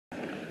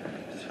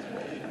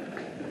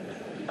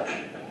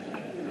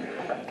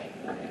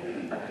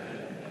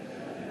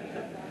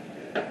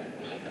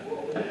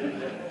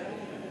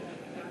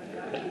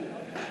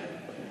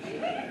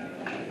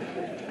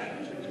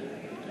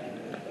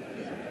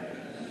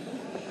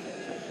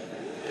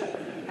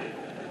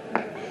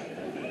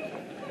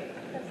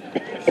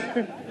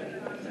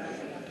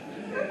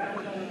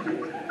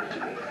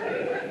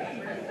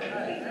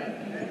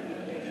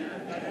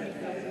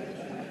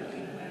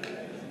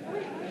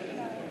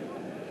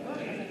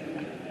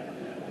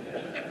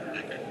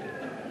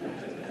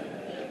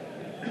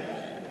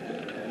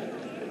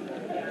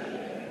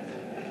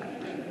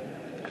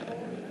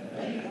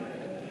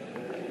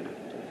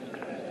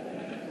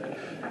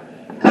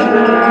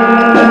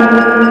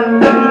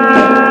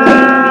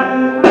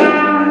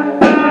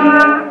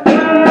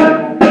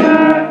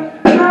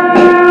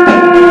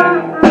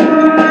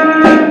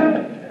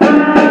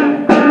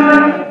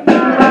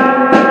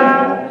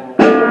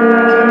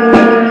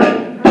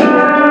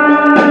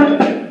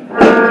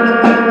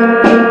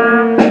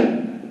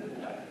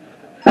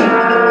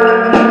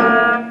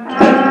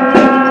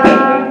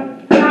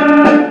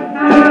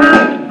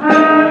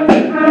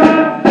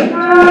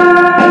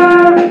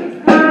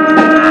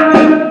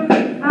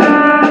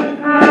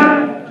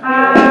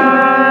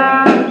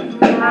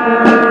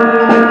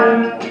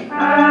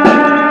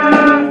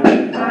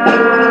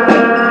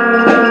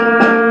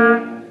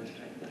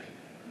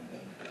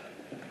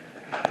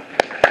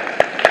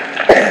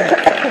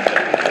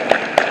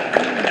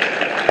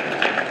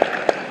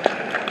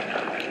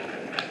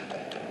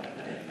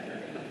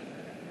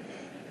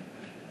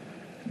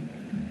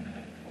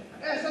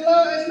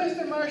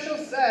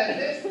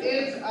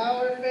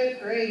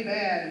grade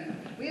band.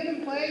 We have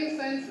been playing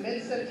since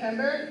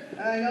mid-September,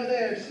 and I know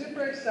they are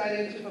super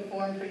excited to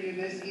perform for you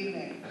this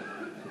evening.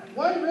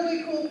 One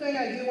really cool thing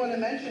I do want to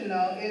mention,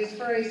 though, is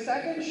for a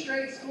second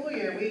straight school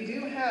year, we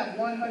do have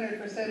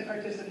 100%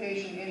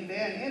 participation in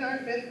band in our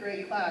 5th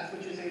grade class,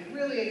 which is a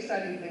really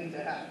exciting thing to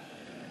have.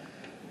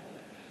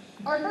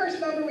 Our first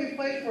number we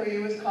played for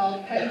you is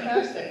called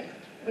Pentastic,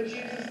 which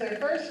uses their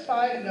first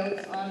 5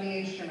 notes on the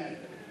instrument.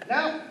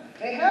 Now,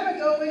 they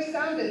haven't always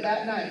sounded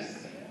that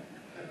nice.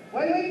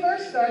 When we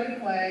first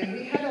started playing,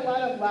 we had a lot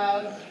of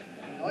loud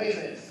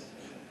noises.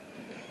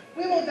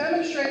 We will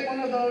demonstrate one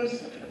of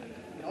those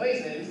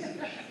noises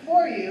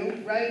for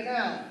you right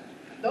now.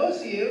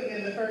 Those of you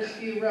in the first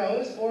few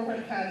rows or who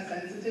have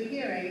sensitive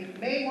hearing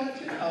may want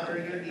to cover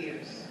your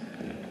ears.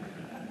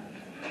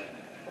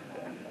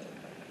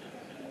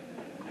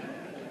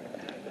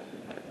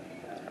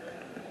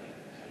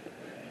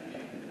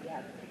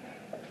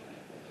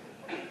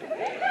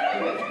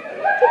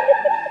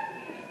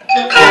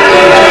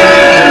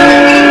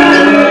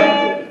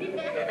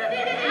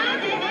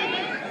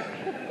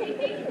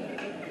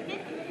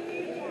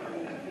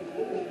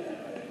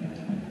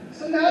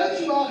 So now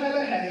that you all have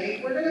a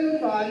headache, we're going to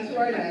move on to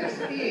our next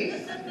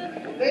piece.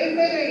 They've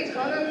made a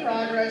ton of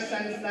progress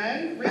since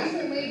then,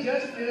 recently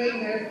just doing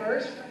their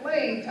first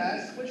playing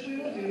test, which we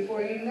will do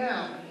for you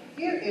now.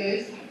 Here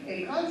is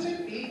a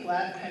concert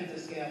B-flat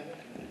pentascale.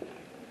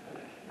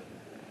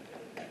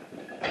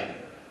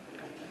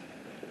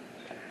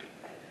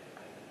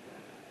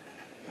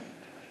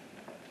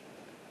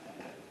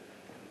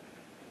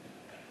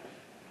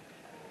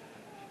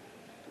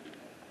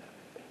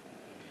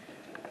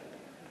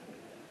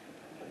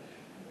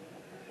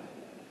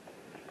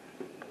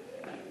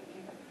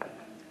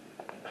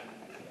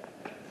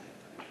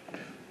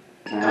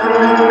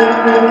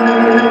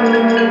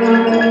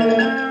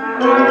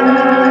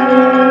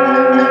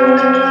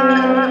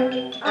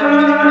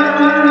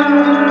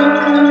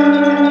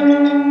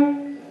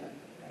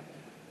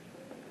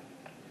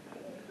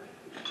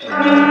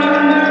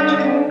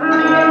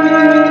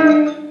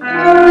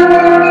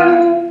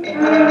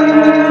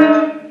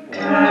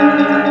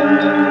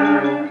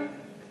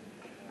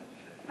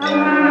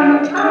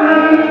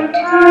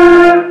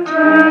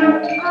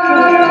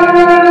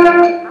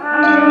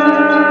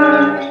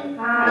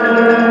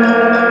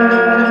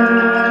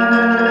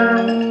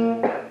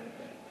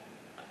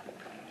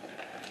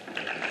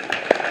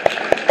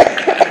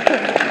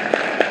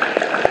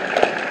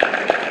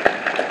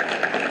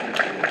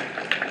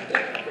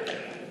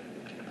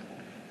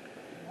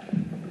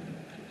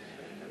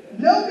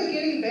 No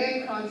beginning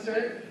band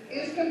concert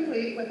is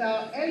complete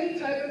without any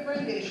type of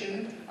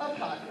rendition of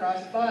Hot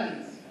Cross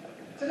Buns.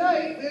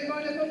 Tonight, we are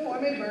going to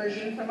perform a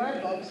version from our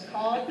books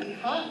called the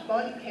Hot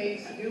Bun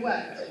Cakes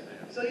Duet.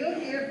 So you'll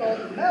hear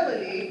both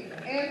melody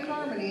and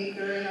harmony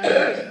during our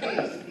first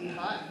piece, the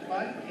Hot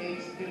Bun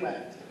Cakes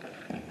Duet.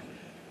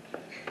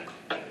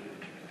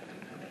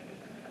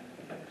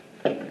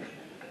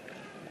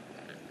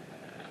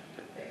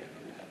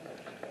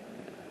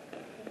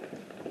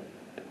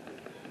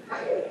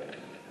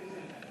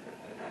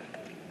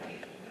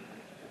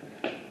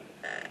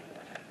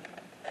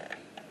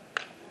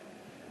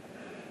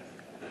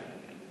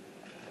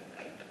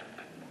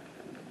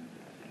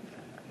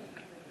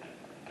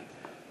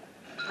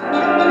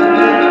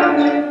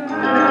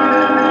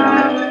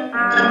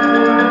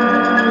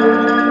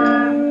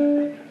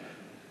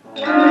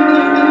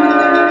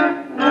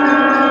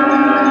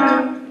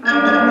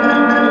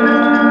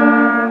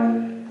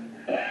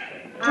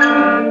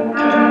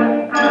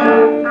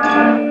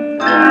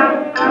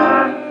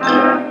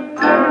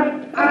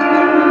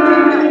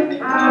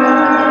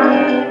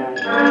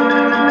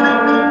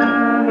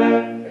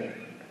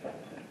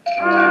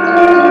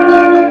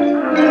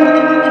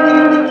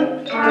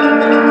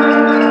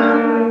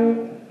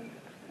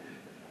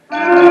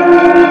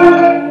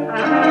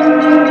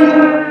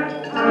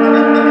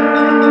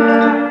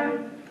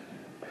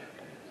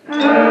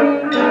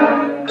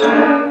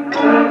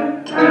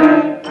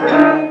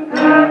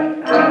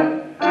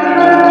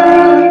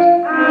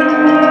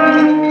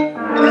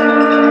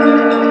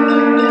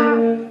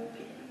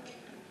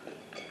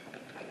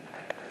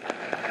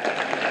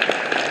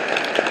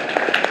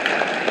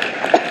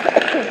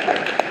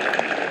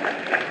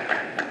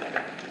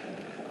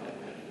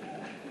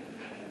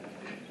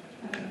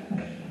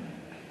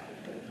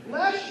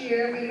 Last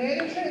year, we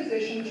made a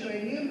transition to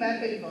a new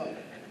method book,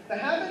 The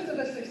Habits of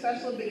a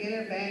Successful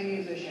Beginner Band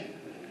Musician.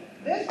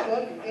 This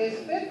book is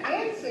 5th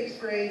and 6th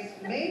grade's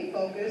main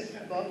focus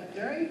book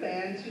during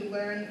band to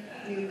learn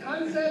new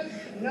concepts,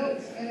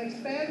 notes, and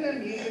expand their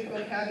music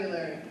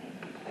vocabulary.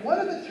 One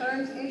of the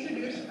terms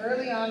introduced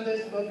early on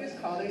this book is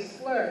called a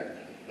slur.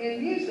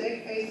 In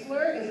music, a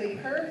slur is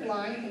a curved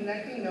line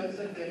connecting notes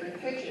of different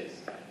pitches.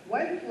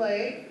 When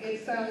played,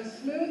 it sounds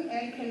smooth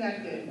and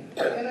connected.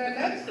 In our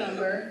next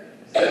number,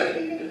 see if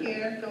you can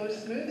hear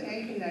those smooth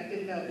and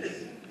connected notes.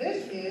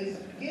 This is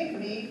Give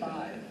Me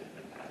 5.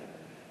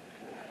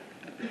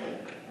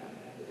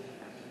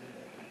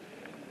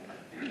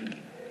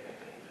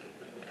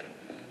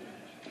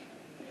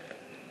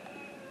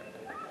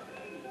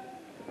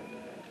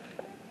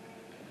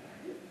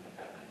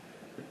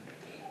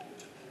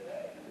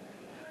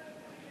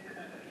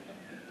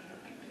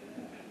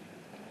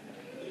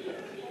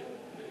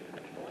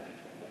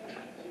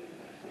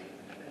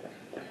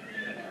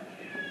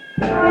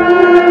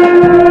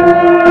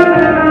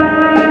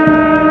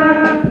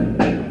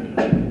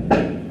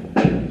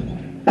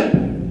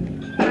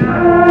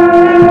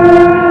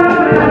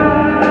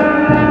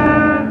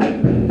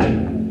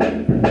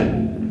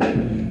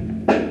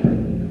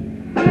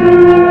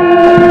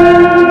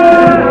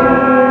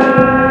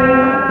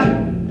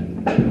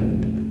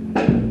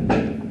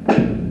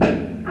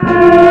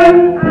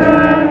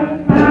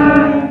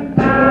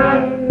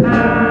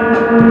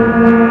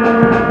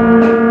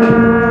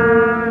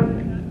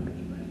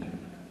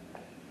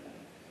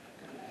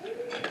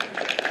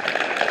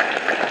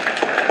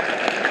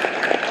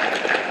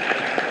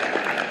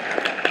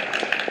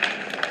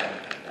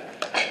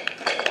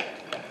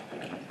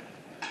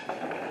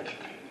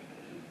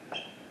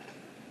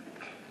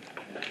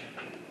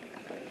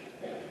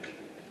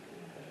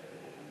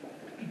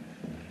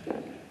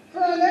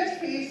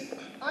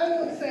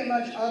 say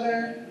much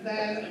other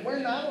than we're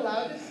not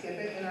allowed to skip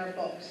it in our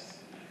books.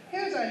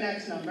 Here's our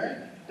next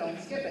number, Don't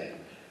Skip It.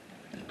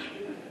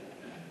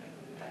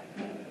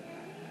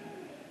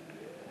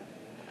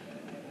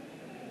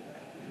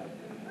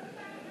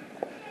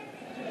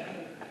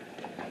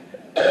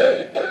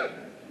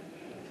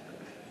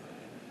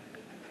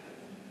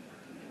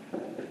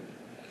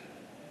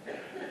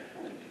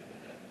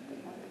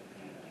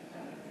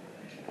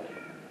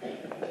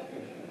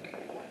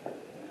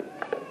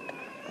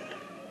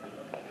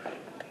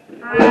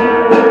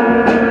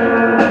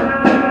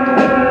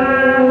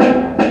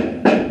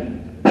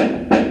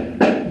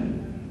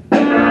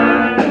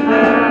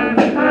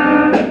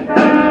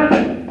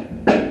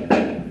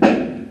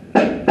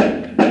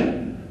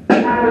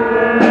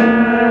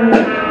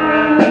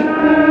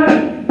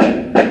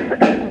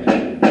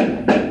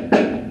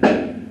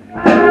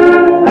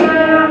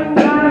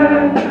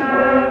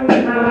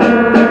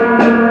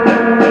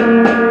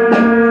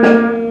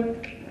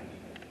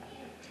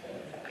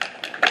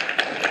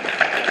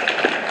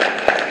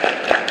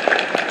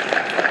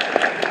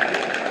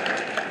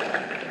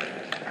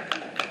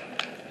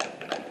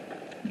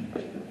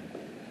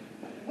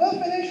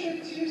 We'll finish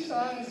with two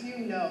songs you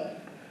know.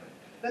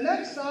 The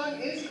next song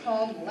is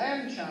called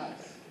Lamb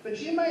Chops, but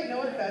you might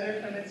know it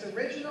better from its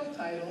original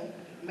title,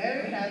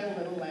 Mary Had a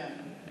Little Lamb.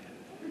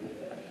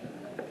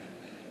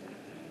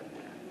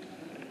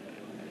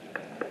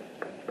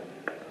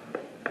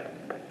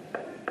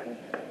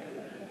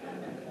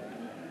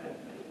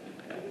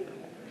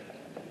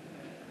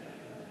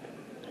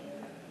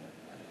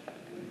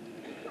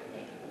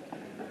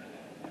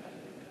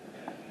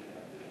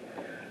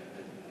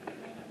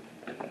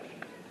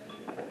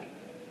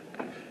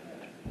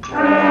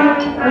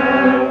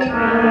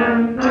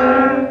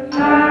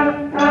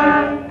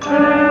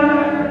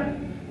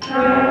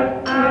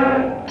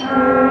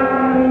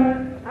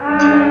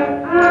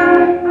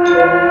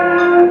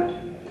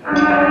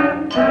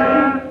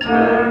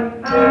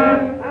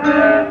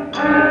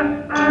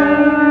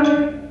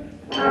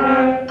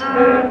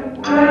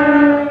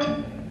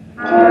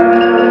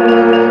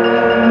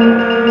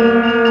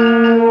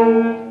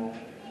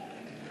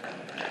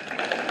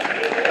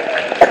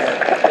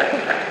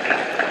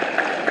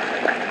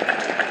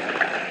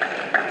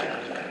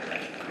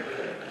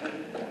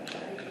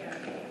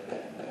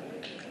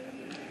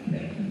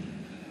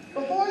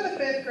 Before the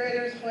fifth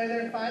graders play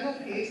their final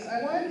piece,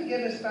 I wanted to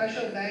give a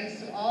special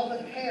thanks to all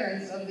the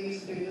parents of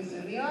these students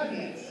in the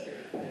audience.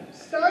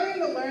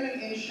 Starting to learn an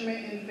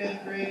instrument in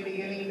fifth grade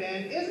beginning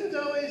band isn't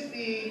always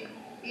the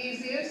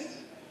easiest,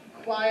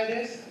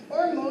 quietest,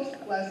 or most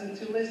pleasant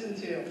to listen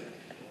to.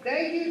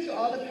 Thank you to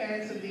all the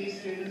parents of these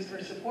students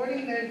for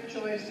supporting their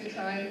choice to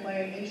try and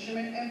play an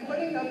instrument and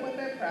putting up with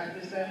their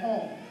practice at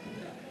home.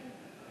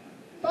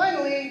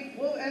 Finally,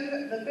 we'll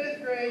end the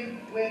fifth grade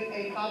with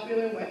a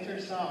popular winter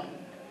song.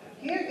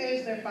 Here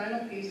is their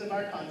final piece of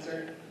our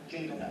concert,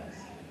 Jingle Bells.